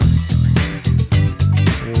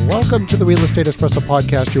Welcome to the Real Estate Espresso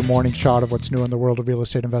Podcast, your morning shot of what's new in the world of real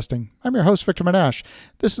estate investing. I'm your host, Victor Menashe.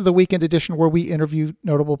 This is the weekend edition where we interview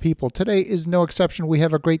notable people. Today is no exception. We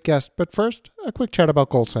have a great guest, but first, a quick chat about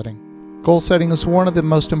goal setting. Goal setting is one of the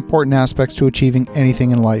most important aspects to achieving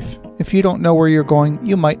anything in life. If you don't know where you're going,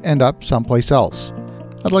 you might end up someplace else.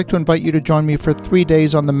 I'd like to invite you to join me for 3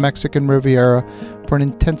 days on the Mexican Riviera for an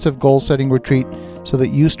intensive goal-setting retreat so that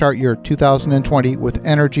you start your 2020 with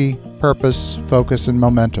energy, purpose, focus, and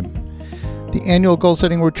momentum. The annual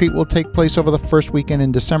goal-setting retreat will take place over the first weekend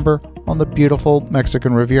in December on the beautiful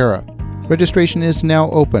Mexican Riviera. Registration is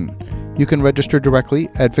now open. You can register directly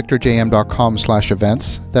at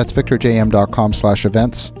victorjm.com/events. That's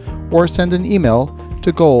victorjm.com/events. Or send an email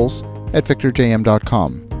to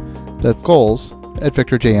goals@victorjm.com. That's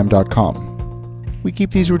goals@victorjm.com. We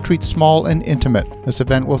keep these retreats small and intimate. This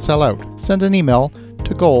event will sell out. Send an email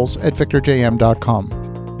to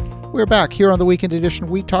goals@victorjm.com. We're back here on the Weekend Edition.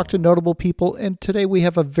 We talk to notable people, and today we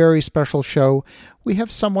have a very special show. We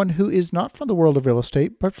have someone who is not from the world of real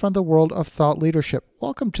estate, but from the world of thought leadership.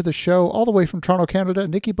 Welcome to the show, all the way from Toronto, Canada,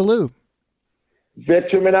 Nicky, Billou.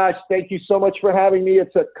 Victor Menashe, thank you so much for having me.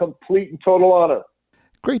 It's a complete and total honor.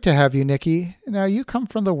 Great to have you, Nicky. Now, you come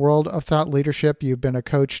from the world of thought leadership. You've been a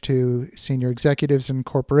coach to senior executives in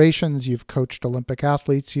corporations. You've coached Olympic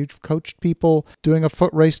athletes. You've coached people doing a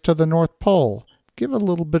foot race to the North Pole. Give a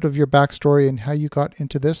little bit of your backstory and how you got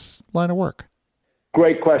into this line of work.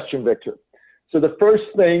 Great question, Victor. So the first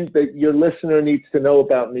thing that your listener needs to know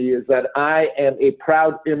about me is that I am a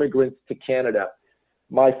proud immigrant to Canada.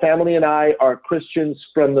 My family and I are Christians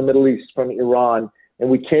from the Middle East, from Iran. And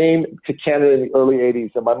we came to Canada in the early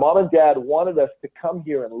 80s. And my mom and dad wanted us to come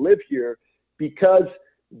here and live here because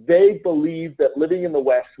they believed that living in the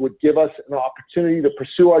West would give us an opportunity to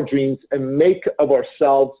pursue our dreams and make of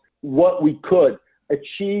ourselves what we could,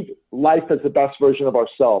 achieve life as the best version of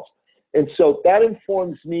ourselves. And so that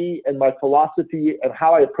informs me and my philosophy and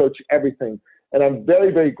how I approach everything. And I'm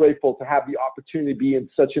very, very grateful to have the opportunity to be in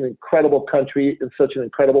such an incredible country, in such an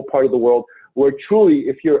incredible part of the world, where truly,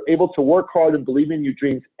 if you're able to work hard and believe in your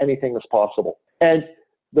dreams, anything is possible. And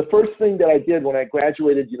the first thing that I did when I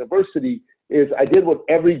graduated university is I did what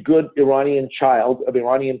every good Iranian child of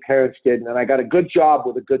Iranian parents did, and I got a good job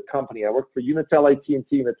with a good company. I worked for Unitel AT&T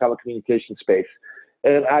in the telecommunications space.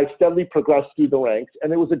 And I steadily progressed through the ranks,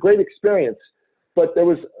 and it was a great experience. But there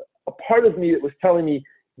was a part of me that was telling me,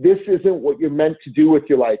 this isn't what you're meant to do with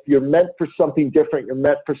your life. You're meant for something different. You're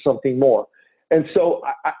meant for something more. And so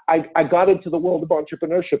I got into the world of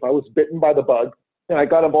entrepreneurship. I was bitten by the bug, and I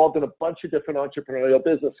got involved in a bunch of different entrepreneurial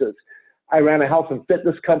businesses. I ran a health and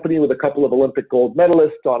fitness company with a couple of Olympic gold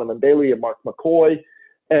medalists, Donovan Bailey and Mark McCoy.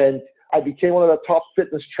 And I became one of the top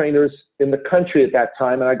fitness trainers in the country at that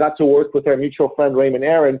time. And I got to work with our mutual friend, Raymond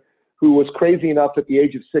Aaron, who was crazy enough at the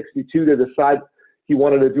age of 62 to decide he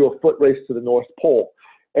wanted to do a foot race to the North Pole.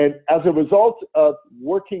 And as a result of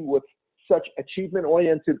working with such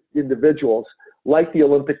achievement-oriented individuals like the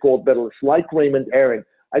Olympic gold medalists, like Raymond Aaron,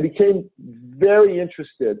 I became very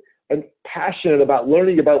interested and passionate about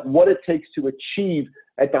learning about what it takes to achieve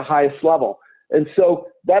at the highest level. And so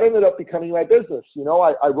that ended up becoming my business. You know,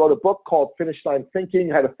 I wrote a book called Finish Line Thinking,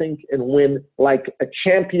 How to Think and Win Like a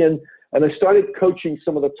Champion. And I started coaching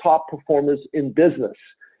some of the top performers in business.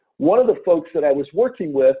 One of the folks that I was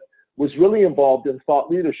working with was really involved in thought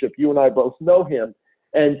leadership. You and I both know him.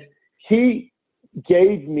 And he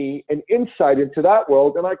gave me an insight into that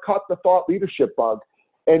world, and I caught the thought leadership bug.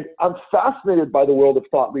 And I'm fascinated by the world of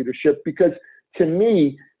thought leadership because, to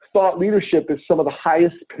me, thought leadership is some of the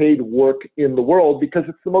highest paid work in the world because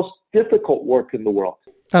it's the most difficult work in the world.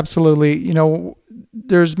 Absolutely. You know,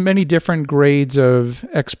 there's many different grades of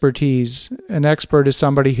expertise. An expert is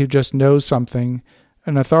somebody who just knows something.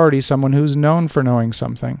 An authority is someone who's known for knowing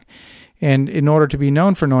something. And in order to be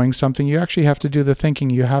known for knowing something, you actually have to do the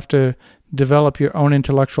thinking. You have to develop your own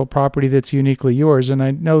intellectual property that's uniquely yours. And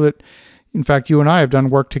I know that, in fact, you and I have done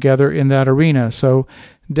work together in that arena. So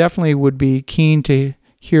definitely would be keen to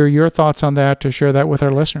hear your thoughts on that, to share that with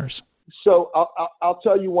our listeners. So I'll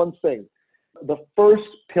tell you one thing. The first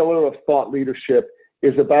pillar of thought leadership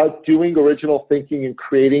is about doing original thinking and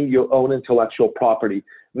creating your own intellectual property.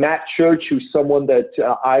 Matt Church, who's someone that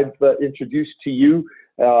I've introduced to you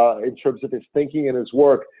in terms of his thinking and his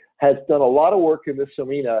work, has done a lot of work in this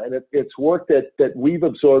arena, and it's work that we've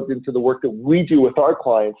absorbed into the work that we do with our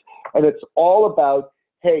clients. And it's all about,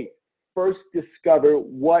 hey, first discover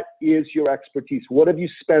what is your expertise. What have you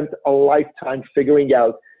spent a lifetime figuring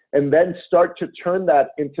out? And then start to turn that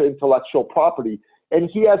into intellectual property. And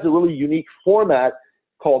he has a really unique format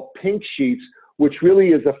called Pink Sheets, which really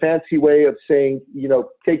is a fancy way of saying,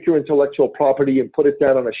 take your intellectual property and put it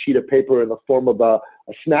down on a sheet of paper in the form of a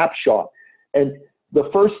snapshot. And the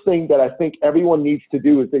first thing that I think everyone needs to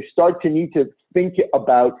do is they start to need to think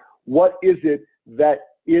about what is it that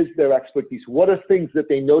is their expertise? What are things that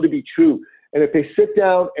they know to be true? And if they sit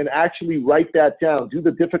down and actually write that down, do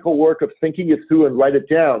the difficult work of thinking it through and write it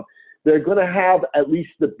down, they're going to have at least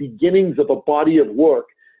the beginnings of a body of work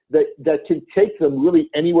that can take them really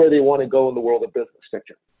anywhere they want to go in the world of business,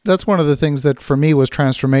 Victor. That's one of the things that for me was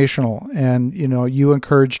transformational. And, you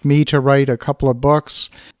encouraged me to write a couple of books.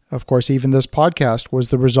 Of course, even this podcast was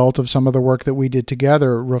the result of some of the work that we did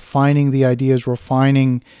together, refining the ideas,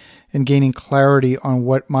 refining and gaining clarity on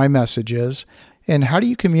what my message is. And how do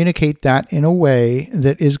you communicate that in a way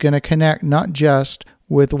that is going to connect not just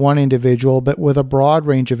with one individual, but with a broad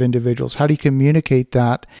range of individuals? How do you communicate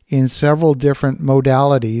that in several different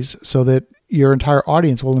modalities so that your entire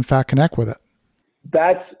audience will in fact connect with it?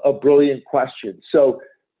 That's a brilliant question. So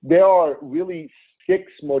there are really 6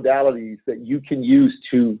 modalities that you can use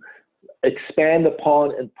to expand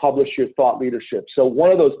upon and publish your thought leadership. So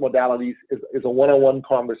one of those modalities is a one-on-one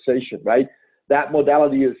conversation, right? That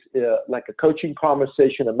modality is like a coaching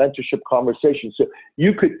conversation, a mentorship conversation. So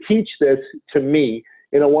you could teach this to me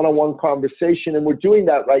in a one-on-one conversation, and we're doing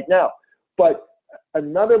that right now. But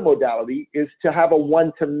another modality is to have a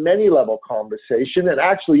one-to-many level conversation. And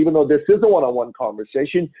actually, even though this is a one-on-one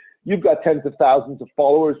conversation, you've got tens of thousands of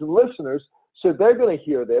followers and listeners, so they're going to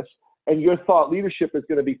hear this, and your thought leadership is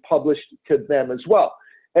going to be published to them as well.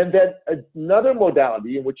 And then another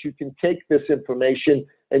modality in which you can take this information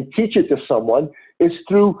and teach it to someone is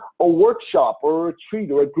through a workshop or a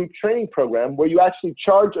retreat or a group training program where you actually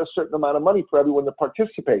charge a certain amount of money for everyone to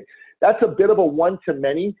participate. That's a bit of a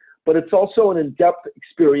one-to-many, but it's also an in-depth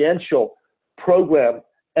experiential program.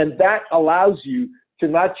 And that allows you to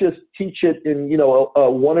not just teach it in, a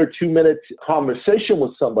 1 or 2 minute conversation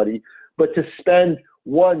with somebody, but to spend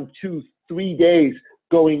 1, 2, 3 days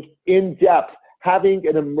going in depth, having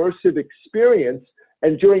an immersive experience.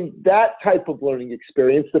 And during that type of learning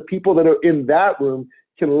experience, the people that are in that room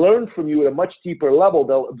can learn from you at a much deeper level.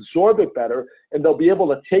 They'll absorb it better, and they'll be able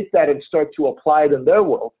to take that and start to apply it in their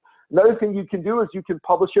world. Another thing you can do is you can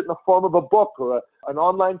publish it in the form of a book or an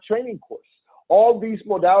online training course. All these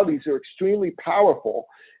modalities are extremely powerful.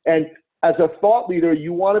 And as a thought leader,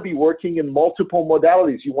 you want to be working in multiple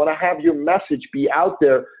modalities. You want to have your message be out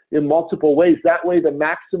there in multiple ways. That way, the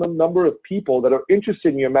maximum number of people that are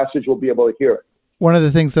interested in your message will be able to hear it. One of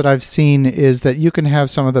the things that I've seen is that you can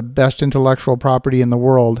have some of the best intellectual property in the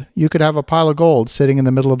world. You could have a pile of gold sitting in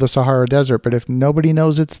the middle of the Sahara Desert, but if nobody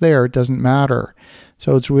knows it's there, it doesn't matter.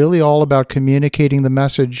 So it's really all about communicating the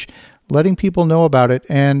message, letting people know about it,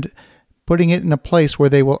 and putting it in a place where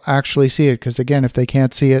they will actually see it. Because again, if they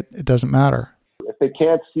can't see it, it doesn't matter. If they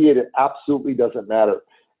can't see it, it absolutely doesn't matter.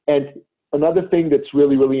 And another thing that's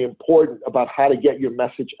really, really important about how to get your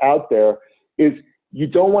message out there is you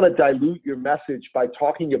don't want to dilute your message by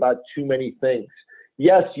talking about too many things.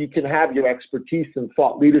 Yes, you can have your expertise in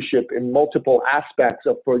thought leadership in multiple aspects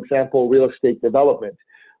of, for example, real estate development,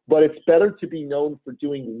 but it's better to be known for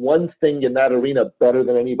doing one thing in that arena better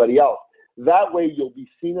than anybody else. That way you'll be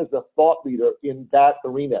seen as a thought leader in that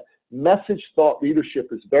arena. Message thought leadership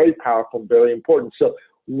is very powerful and very important. So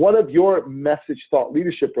one of your message thought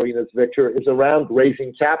leadership arenas, Victor, is around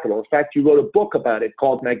raising capital. In fact, you wrote a book about it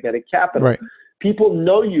called Magnetic Capital. Right. People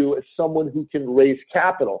know you as someone who can raise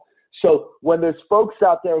capital. So when there's folks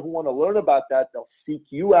out there who want to learn about that, they'll seek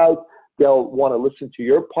you out. They'll want to listen to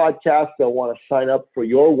your podcast. They'll want to sign up for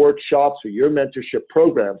your workshops or your mentorship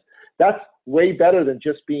programs. That's way better than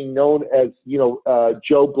just being known as,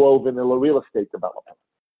 Joe Blow vanilla real estate developer.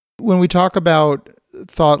 When we talk about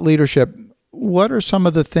thought leadership, what are some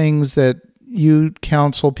of the things that you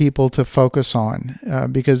counsel people to focus on?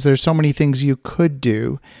 Because there's so many things you could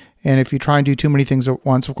do. And if you try and do too many things at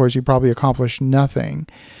once, of course, you probably accomplish nothing.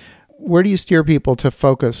 Where do you steer people to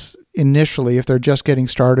focus initially if they're just getting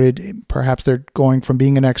started? Perhaps they're going from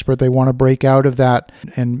being an expert, they want to break out of that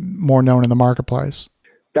and more known in the marketplace.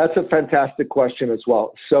 That's a fantastic question as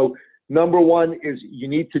well. So number one is you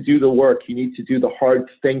need to do the work. You need to do the hard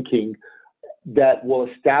thinking that will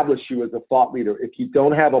establish you as a thought leader. If you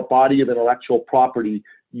don't have a body of intellectual property,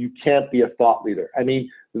 you can't be a thought leader. I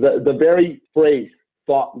mean, the very phrase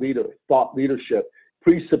thought leader, thought leadership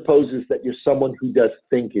presupposes that you're someone who does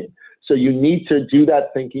thinking. So you need to do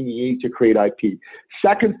that thinking. You need to create IP.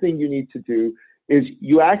 Second thing you need to do is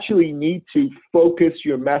you actually need to focus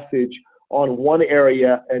your message on one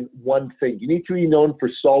area and one thing. You need to be known for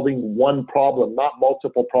solving one problem, not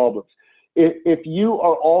multiple problems. If you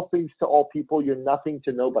are all things to all people, you're nothing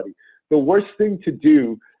to nobody. the worst thing to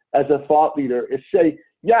do as a thought leader is say,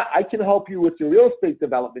 yeah, I can help you with your real estate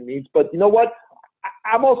development needs, but you know what?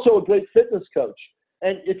 I'm also a great fitness coach.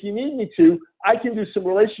 And if you need me to, I can do some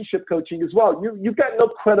relationship coaching as well. You've got no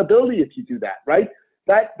credibility if you do that, right?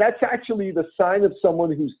 That's actually the sign of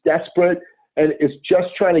someone who's desperate and is just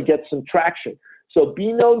trying to get some traction. So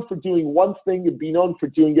be known for doing one thing and be known for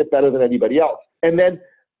doing it better than anybody else. And then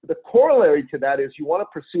the corollary to that is you want to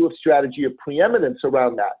pursue a strategy of preeminence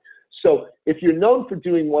around that. So if you're known for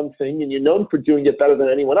doing one thing and you're known for doing it better than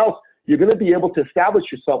anyone else, you're going to be able to establish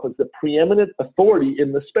yourself as the preeminent authority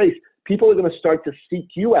in the space. People are going to start to seek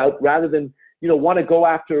you out rather than, want to go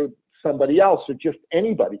after somebody else or just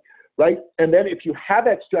anybody, right? And then if you have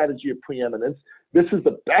that strategy of preeminence, this is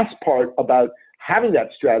the best part about having that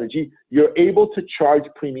strategy. You're able to charge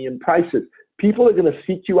premium prices. People are going to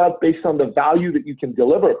seek you out based on the value that you can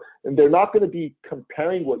deliver. And they're not going to be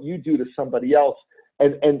comparing what you do to somebody else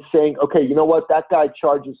and saying, okay, you know what, that guy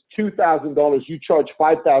charges $2,000, you charge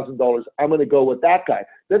 $5,000, I'm going to go with that guy.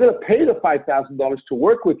 They're going to pay the $5,000 to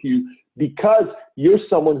work with you because you're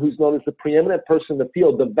someone who's known as the preeminent person in the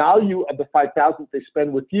field. The value of the $5,000 they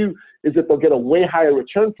spend with you is that they'll get a way higher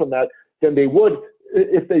return from that than they would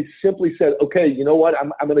if they simply said, okay, you know what,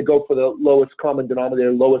 I'm going to go for the lowest common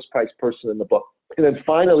denominator, lowest price person in the book. And then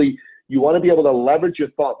finally, you want to be able to leverage your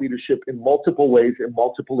thought leadership in multiple ways, in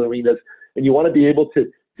multiple arenas, and you want to be able to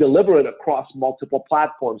deliver it across multiple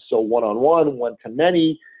platforms. So one-on-one,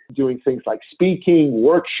 one-to-many, doing things like speaking,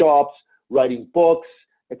 workshops, writing books,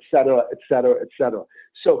 et cetera, et cetera, et cetera.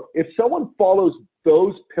 So if someone follows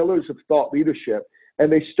those pillars of thought leadership and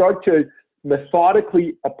they start to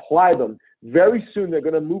methodically apply them, very soon they're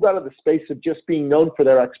going to move out of the space of just being known for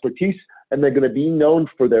their expertise, and they're going to be known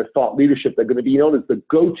for their thought leadership. They're going to be known as the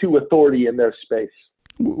go-to authority in their space.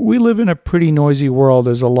 We live in a pretty noisy world.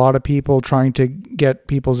 There's a lot of people trying to get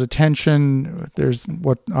people's attention. There's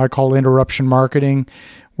what I call interruption marketing,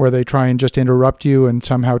 where they try and just interrupt you and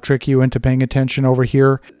somehow trick you into paying attention over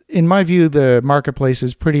here. In my view, the marketplace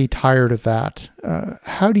is pretty tired of that.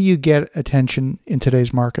 How do you get attention in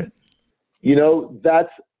today's market? That's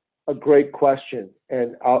a great question.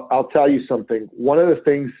 And I'll tell you something. One of the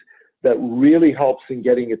things that really helps in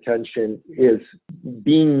getting attention is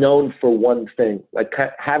being known for one thing, like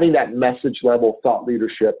having that message level thought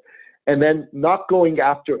leadership, and then not going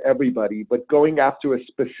after everybody, but going after a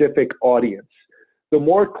specific audience. The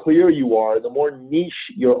more clear you are, the more niche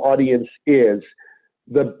your audience is,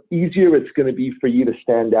 the easier it's going to be for you to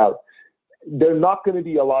stand out. There are not going to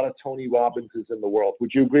be a lot of Tony Robbinses in the world.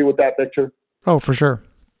 Would you agree with that, Victor? Oh, for sure.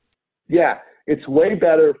 Yeah, it's way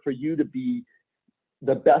better for you to be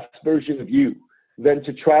the best version of you than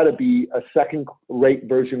to try to be a second-rate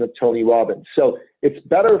version of Tony Robbins. So it's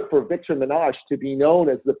better for Victor Menashe to be known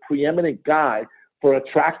as the preeminent guy for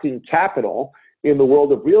attracting capital in the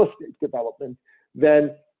world of real estate development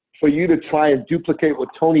than for you to try and duplicate what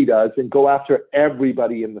Tony does and go after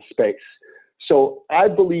everybody in the space. So I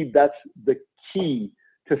believe that's the key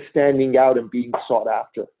to standing out and being sought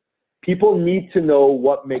after. People need to know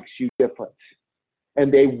what makes you different.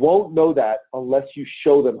 And they won't know that unless you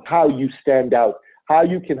show them how you stand out, how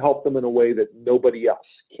you can help them in a way that nobody else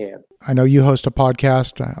can. I know you host a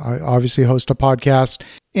podcast. I obviously host a podcast.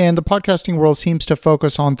 And the podcasting world seems to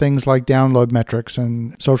focus on things like download metrics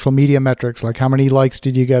and social media metrics, like how many likes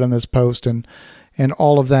did you get on this post and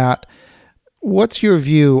all of that. What's your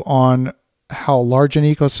view on how large an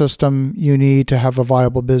ecosystem you need to have a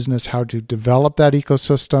viable business, how to develop that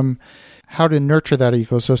ecosystem, how to nurture that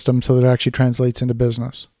ecosystem so that it actually translates into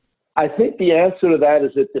business? I think the answer to that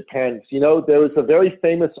is it depends. There was a very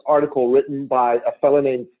famous article written by a fellow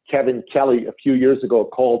named Kevin Kelly a few years ago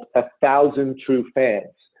called 1,000 True Fans.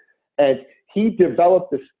 And he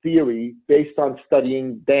developed this theory based on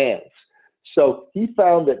studying bands. So he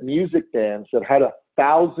found that music bands that had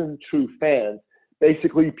 1,000 true fans,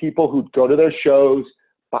 basically people who'd go to their shows,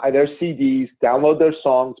 buy their CDs, download their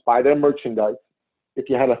songs, buy their merchandise. If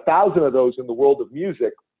you had 1,000 of those in the world of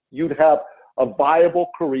music, you'd have a viable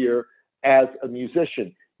career as a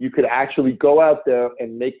musician. You could actually go out there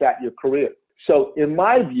and make that your career. So in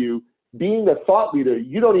my view, being a thought leader,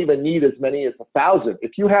 you don't even need as many as 1,000.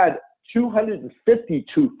 If you had 250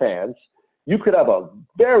 true fans, you could have a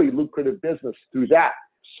very lucrative business through that.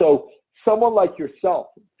 So someone like yourself,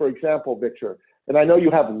 for example, Victor, and I know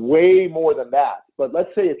you have way more than that, but let's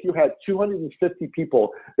say if you had 250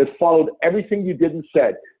 people that followed everything you did and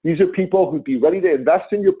said, these are people who'd be ready to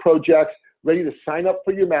invest in your projects, ready to sign up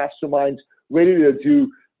for your masterminds, ready to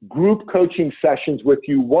do group coaching sessions with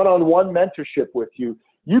you, one-on-one mentorship with you.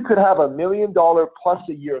 You could have $1 million plus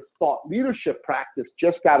a year thought leadership practice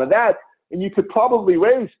just out of that and you could probably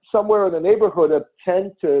raise somewhere in the neighborhood of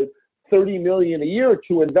 10 to 30 million a year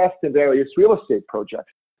to invest in various real estate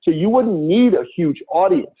projects. So you wouldn't need a huge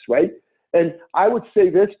audience, right? And I would say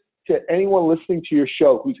this to anyone listening to your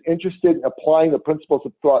show who's interested in applying the principles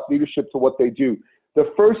of thought leadership to what they do.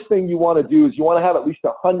 The first thing you want to do is you want to have at least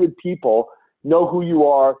 100 people know who you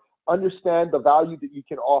are, understand the value that you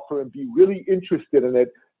can offer, and be really interested in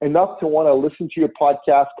it enough to want to listen to your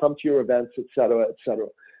podcast, come to your events, et cetera,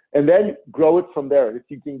 and then grow it from there. And if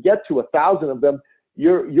you can get to 1,000 of them,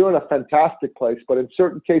 you're in a fantastic place. But in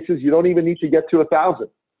certain cases, you don't even need to get to 1,000.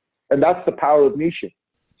 And that's the power of niching.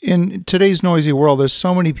 In today's noisy world, there's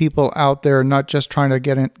so many people out there not just trying to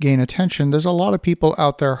gain attention. There's a lot of people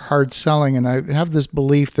out there hard selling, and I have this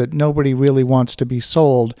belief that nobody really wants to be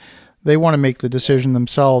sold. They want to make the decision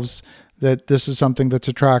themselves that this is something that's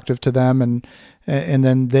attractive to them, and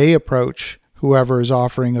then they approach whoever is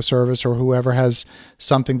offering a service or whoever has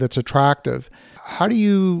something that's attractive. How do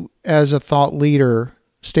you, as a thought leader,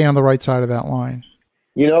 stay on the right side of that line?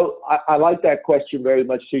 You know, I like that question very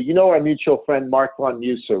much too. You know our mutual friend, Mark von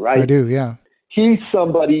Musser, right? I do, yeah. He's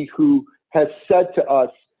somebody who has said to us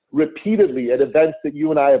repeatedly at events that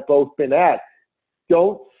you and I have both been at,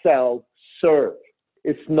 don't sell, serve.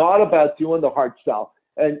 It's not about doing the hard sell.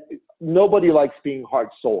 And nobody likes being hard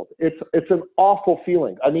sold. It's an awful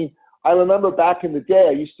feeling. I mean, I remember back in the day,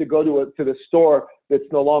 I used to go to the store that's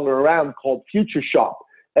no longer around called Future Shop.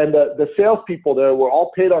 And the salespeople there were all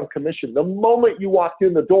paid on commission. The moment you walked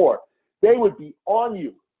in the door, they would be on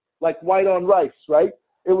you like white on rice, right?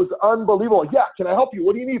 It was unbelievable. Yeah, can I help you?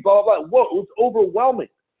 What do you need? Blah, blah, blah. Whoa, it was overwhelming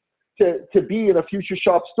to be in a Future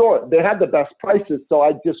Shop store. They had the best prices, so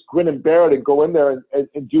I'd just grin and bear it and go in there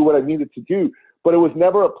and do what I needed to do. But it was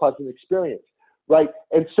never a pleasant experience, right?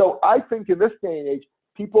 And so I think in this day and age,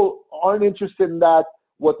 people aren't interested in that.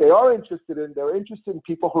 What they are interested in, they're interested in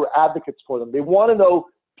people who are advocates for them. They want to know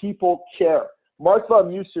people care. Mark von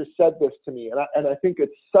Musser said this to me, and I think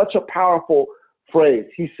it's such a powerful phrase.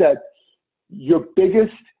 He said, your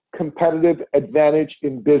biggest competitive advantage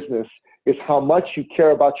in business is how much you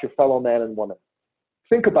care about your fellow man and woman.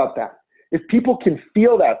 Think about that. If people can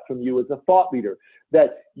feel that from you as a thought leader,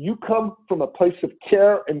 that you come from a place of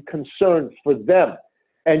care and concern for them,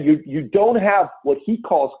 and you don't have what he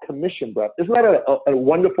calls commission breath. Isn't that a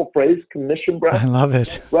wonderful phrase, commission breath? I love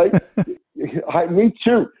it. Right? Me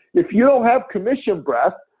too. If you don't have commission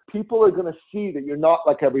breath, people are going to see that you're not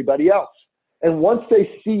like everybody else. And once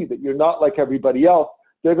they see that you're not like everybody else,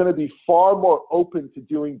 they're going to be far more open to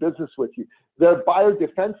doing business with you. Their buyer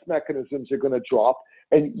defense mechanisms are going to drop,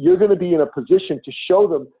 and you're going to be in a position to show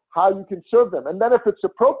them how you can serve them. And then if it's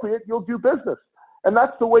appropriate, you'll do business. And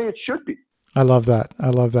that's the way it should be. I love that. I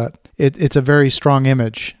love that. It's a very strong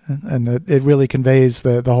image, and it really conveys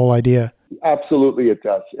the whole idea. Absolutely, it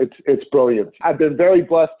does. It's brilliant. I've been very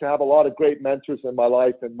blessed to have a lot of great mentors in my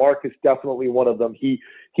life, and Mark is definitely one of them. He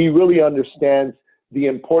really understands the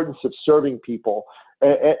importance of serving people,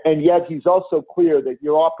 and yet he's also clear that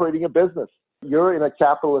you're operating a business. You're in a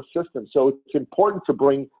capitalist system, so it's important to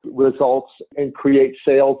bring results and create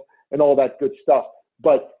sales and all that good stuff.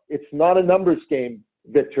 But it's not a numbers game,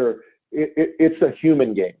 Victor. It's a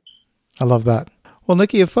human game. I love that. Well,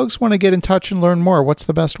 Nicky, if folks want to get in touch and learn more, what's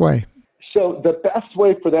the best way? So the best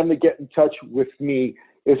way for them to get in touch with me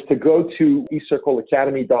is to go to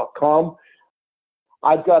eCircleAcademy.com.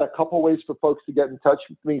 I've got a couple ways for folks to get in touch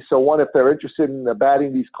with me. So one, if they're interested in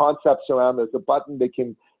batting these concepts around, there's a button they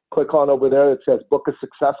can click on over there that says book a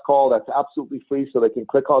success call. That's absolutely free. So they can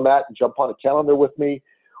click on that and jump on a calendar with me.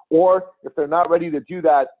 Or if they're not ready to do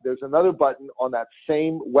that, there's another button on that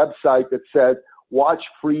same website that says watch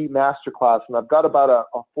free masterclass. And I've got about a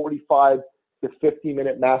 45 to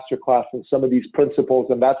 50-minute masterclass in some of these principles,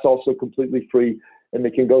 and that's also completely free. And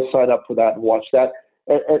they can go sign up for that and watch that.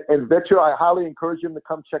 And Victor, I highly encourage them to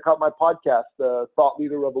come check out my podcast, The Thought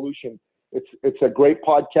Leader Revolution. It's a great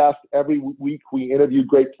podcast. Every week we interview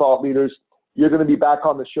great thought leaders. You're going to be back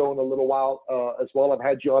on the show in a little while as well. I've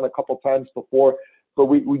had you on a couple times before. But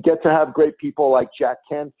we get to have great people like Jack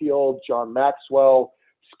Canfield, John Maxwell,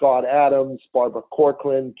 Scott Adams, Barbara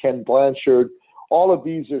Corcoran, Ken Blanchard. All of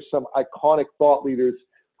these are some iconic thought leaders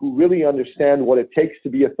who really understand what it takes to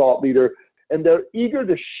be a thought leader. And they're eager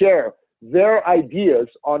to share their ideas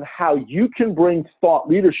on how you can bring thought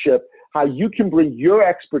leadership, how you can bring your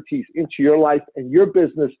expertise into your life and your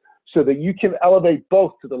business so that you can elevate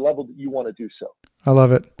both to the level that you want to do so. I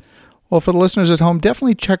love it. Well, for the listeners at home,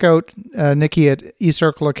 definitely check out Nicky at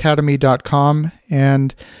eCircleAcademy.com.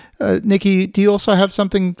 And Nicky, do you also have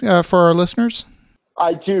something for our listeners?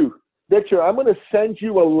 I do. Victor, I'm going to send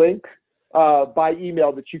you a link by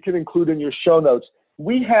email that you can include in your show notes.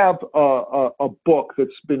 we have a book that's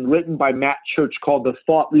been written by Matt Church called The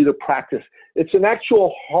Thought Leader Practice. It's an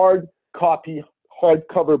actual hardcover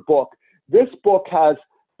book. This book has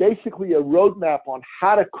basically a roadmap on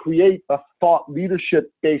how to create a thought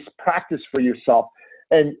leadership-based practice for yourself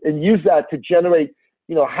and use that to generate,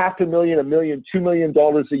 $500,000, $1 million, $2 million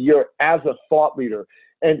a year as a thought leader.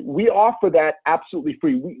 And we offer that absolutely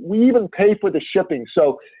free. We even pay for the shipping.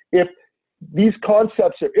 So if these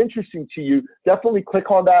concepts are interesting to you, definitely click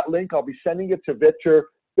on that link. I'll be sending it to Victor.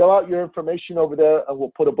 Fill out your information over there, and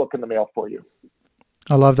we'll put a book in the mail for you.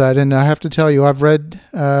 I love that. And I have to tell you, I've read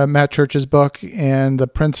Matt Church's book, and the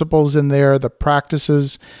principles in there, the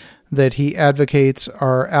practices that he advocates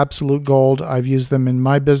are absolute gold. I've used them in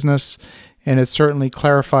my business, and it's certainly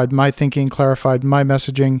clarified my thinking, clarified my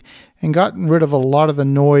messaging, and gotten rid of a lot of the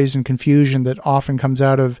noise and confusion that often comes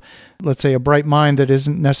out of, let's say, a bright mind that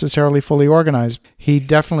isn't necessarily fully organized. He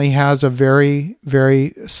definitely has a very,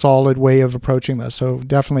 very solid way of approaching this. So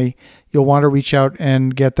definitely you'll want to reach out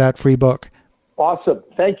and get that free book. Awesome.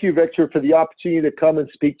 Thank you, Victor, for the opportunity to come and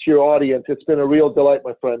speak to your audience. It's been a real delight,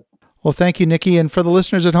 my friend. Well, thank you, Nicky. And for the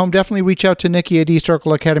listeners at home, definitely reach out to Nicky at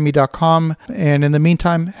eCircleacademy.com. And in the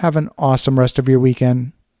meantime, have an awesome rest of your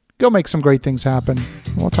weekend. Go make some great things happen.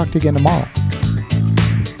 We'll talk to you again tomorrow.